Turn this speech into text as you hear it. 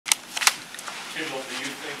Kindle, do you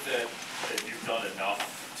think that you've done enough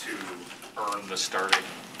to earn the starting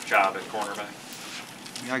job at cornerback?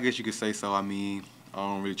 Yeah, I guess you could say so. I mean, I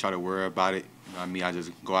don't really try to worry about it. I mean, I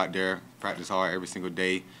just go out there, practice hard every single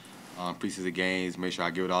day, preseason games, make sure I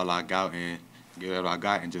give it all I got and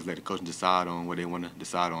just let the coach decide on what they want to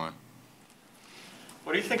decide on.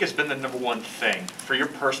 What do you think has been the number one thing for your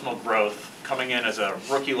personal growth coming in as a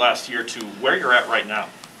rookie last year to where you're at right now?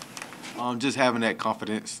 Just having that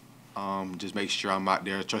confidence. Just make sure I'm out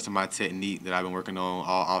there trusting my technique that I've been working on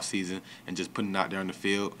all off season and just putting it out there on the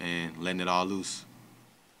field and letting it all loose.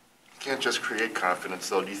 You can't just create confidence,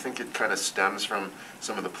 though. Do you think it kind of stems from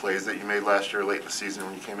some of the plays that you made last year, late in the season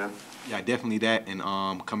when you came in? Yeah, definitely that. And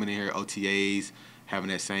coming in here, OTAs, having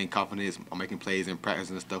that same confidence, making plays in practice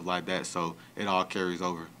and stuff like that. So it all carries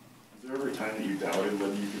over. Was there ever a time that you doubted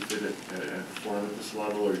whether you could fit it and perform at this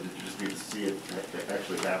level, or did you just need to see it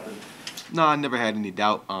actually happen? No, I never had any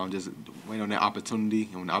doubt. Just wait on that opportunity,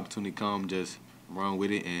 and when the opportunity comes, just run with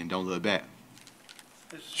it and don't look back.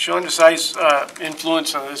 Sean Desai's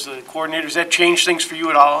influence as a coordinator, has that changed things for you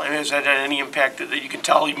at all? And has that had any impact that you can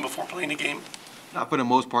tell even before playing the game? Not for the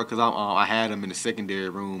most part, because I had him in the secondary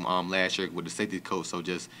room last year with the safety coach, so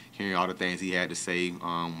just hearing all the things he had to say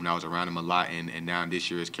when I was around him a lot, and now this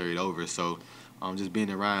year it's carried over. So just being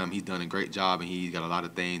around him, he's done a great job, and he's got a lot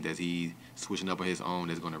of things that he's switching up on his own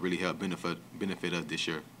that's going to really help benefit us this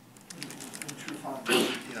year.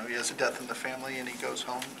 You know, he has a death in the family and he goes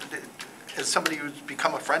home. As somebody who's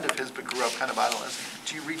become a friend of his but grew up kind of idolizing,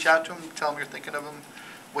 do you reach out to him, tell him you're thinking of him?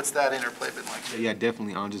 What's that interplay been like? Yeah,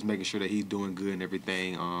 definitely. Just making sure that he's doing good and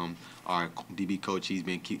everything. Our DB coach, he's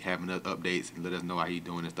been keep having us updates and let us know how he's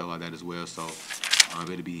doing and stuff like that as well. So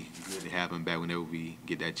it'll be good to have him back whenever we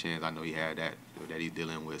get that chance. I know he had that he's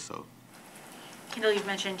dealing with. So. Kindle, you've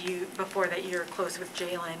mentioned before that you're close with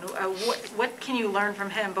Jalen. What can you learn from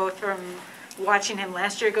him, both from watching him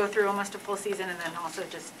last year go through almost a full season and then also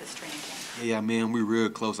just this training camp? Yeah, man, we're real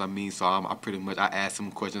close. I mean, so I pretty much asked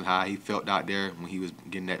him questions how he felt out there when he was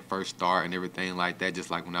getting that first start and everything like that.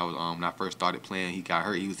 Just like when I first started playing, he got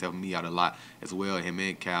hurt. He was helping me out a lot as well, him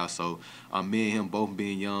and Cal. So me and him both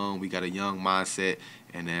being young, we got a young mindset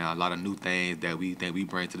and then a lot of new things that we think we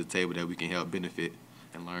bring to the table that we can help benefit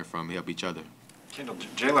and learn from and help each other. Kindle,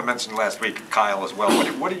 Jalen mentioned last week Kyle as well.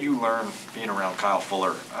 What did you learn being around Kyle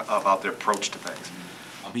Fuller about their approach to things?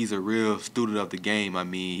 He's a real student of the game. I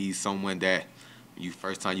mean, he's someone that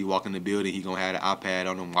first time you walk in the building, he's going to have an iPad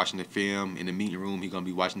on him watching the film. In the meeting room, he's going to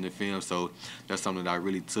be watching the film. So that's something that I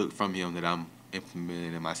really took from him that I'm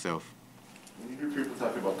implementing in myself. When you hear people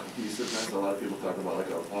talk about cohesiveness, a lot of people talk about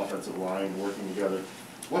like an offensive line working together.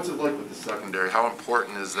 What's it like with the secondary? How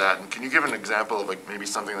important is that? And can you give an example of like maybe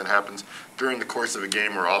something that happens during the course of a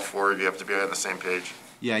game where all four of you have to be on the same page?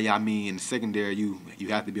 Yeah. I mean, in the secondary, you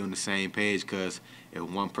have to be on the same page because if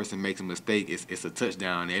one person makes a mistake, it's a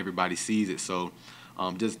touchdown and everybody sees it. So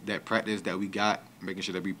just that practice that we got, making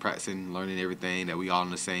sure that we practicing, learning everything, that we all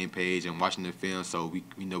on the same page and watching the film so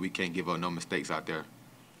we know we can't give up no mistakes out there.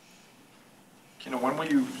 When will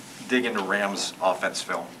you dig into Rams offense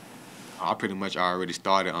film? I pretty much already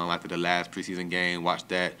started after the last preseason game, watched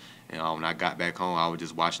that, and when I got back home, I was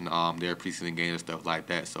just watching their preseason game and stuff like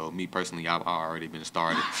that. So me personally, I've already been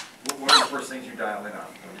started. What are the first things you dial in on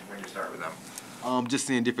when you start with them? Just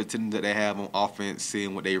seeing different teams that they have on offense,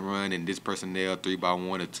 seeing what they run, and this personnel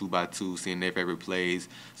 3x1 or 2x2, seeing their favorite plays.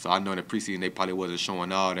 So I know in the preseason they probably wasn't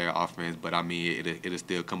showing all their offense, but I mean it'll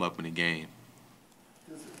still come up in the game.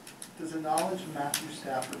 Does the knowledge of Matthew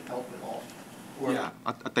Stafford help at all? Yeah,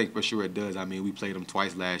 I think for sure it does. I mean, we played him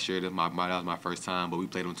twice last year. That was my first time, but we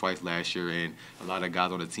played him twice last year, and a lot of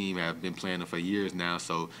guys on the team have been playing him for years now,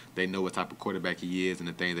 so they know what type of quarterback he is and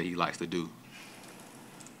the things that he likes to do.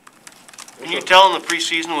 Can you tell in the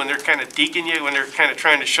preseason when they're kind of deking you, when they're kind of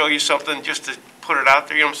trying to show you something just to put it out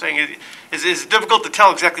there, you know what I'm saying? It's difficult to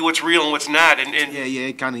tell exactly what's real and what's not. Yeah,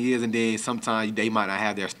 it kind of is, and then sometimes they might not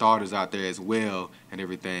have their starters out there as well and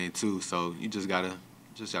everything too, so you just gotta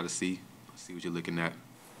see what you're looking at.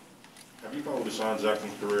 Have you followed Deshaun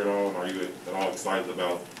Jackson's career at all? And are you at all excited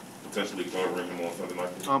about potentially covering him on something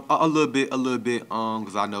like this? A little bit,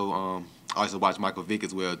 because I know I used to watch Michael Vick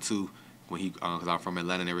as well too. When because I'm from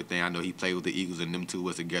Atlanta and everything, I know he played with the Eagles and them two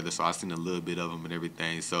was together, so I seen a little bit of him and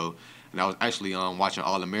everything. So, and I was actually watching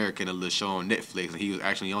All American, a little show on Netflix, and he was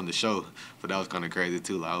actually on the show, so that was kind of crazy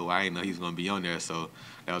too. Like, oh, I didn't know he was gonna be on there, so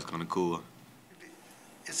that was kind of cool.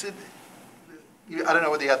 Is it? I don't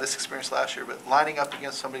know whether you had this experience last year, but lining up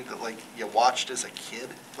against somebody that like you watched as a kid,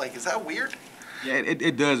 like, is that weird? Yeah,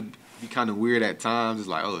 it does be kind of weird at times. It's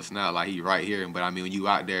like, oh, it's not like he right here, but I mean, when you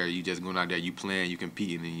out there, you just going out there, you playing, you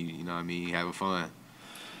competing, and you know what I mean, having fun.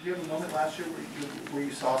 you have a moment last year where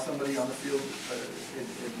you saw somebody on the field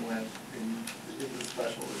and went, and it was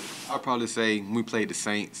special? I'd probably say when we played the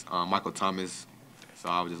Saints, Michael Thomas. So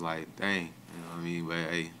I was just like, dang, you know what I mean? But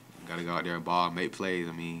hey, gotta go out there and ball, make plays.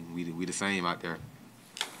 I mean, we the same out there.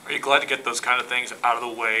 Are you glad to get those kind of things out of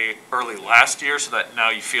the way early last year so that now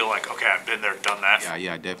you feel like, okay, I've been there, done that?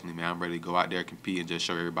 Yeah, definitely, man. I'm ready to go out there, compete, and just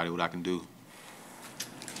show everybody what I can do.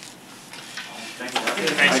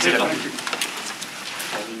 Thanks, Tim. Thank you.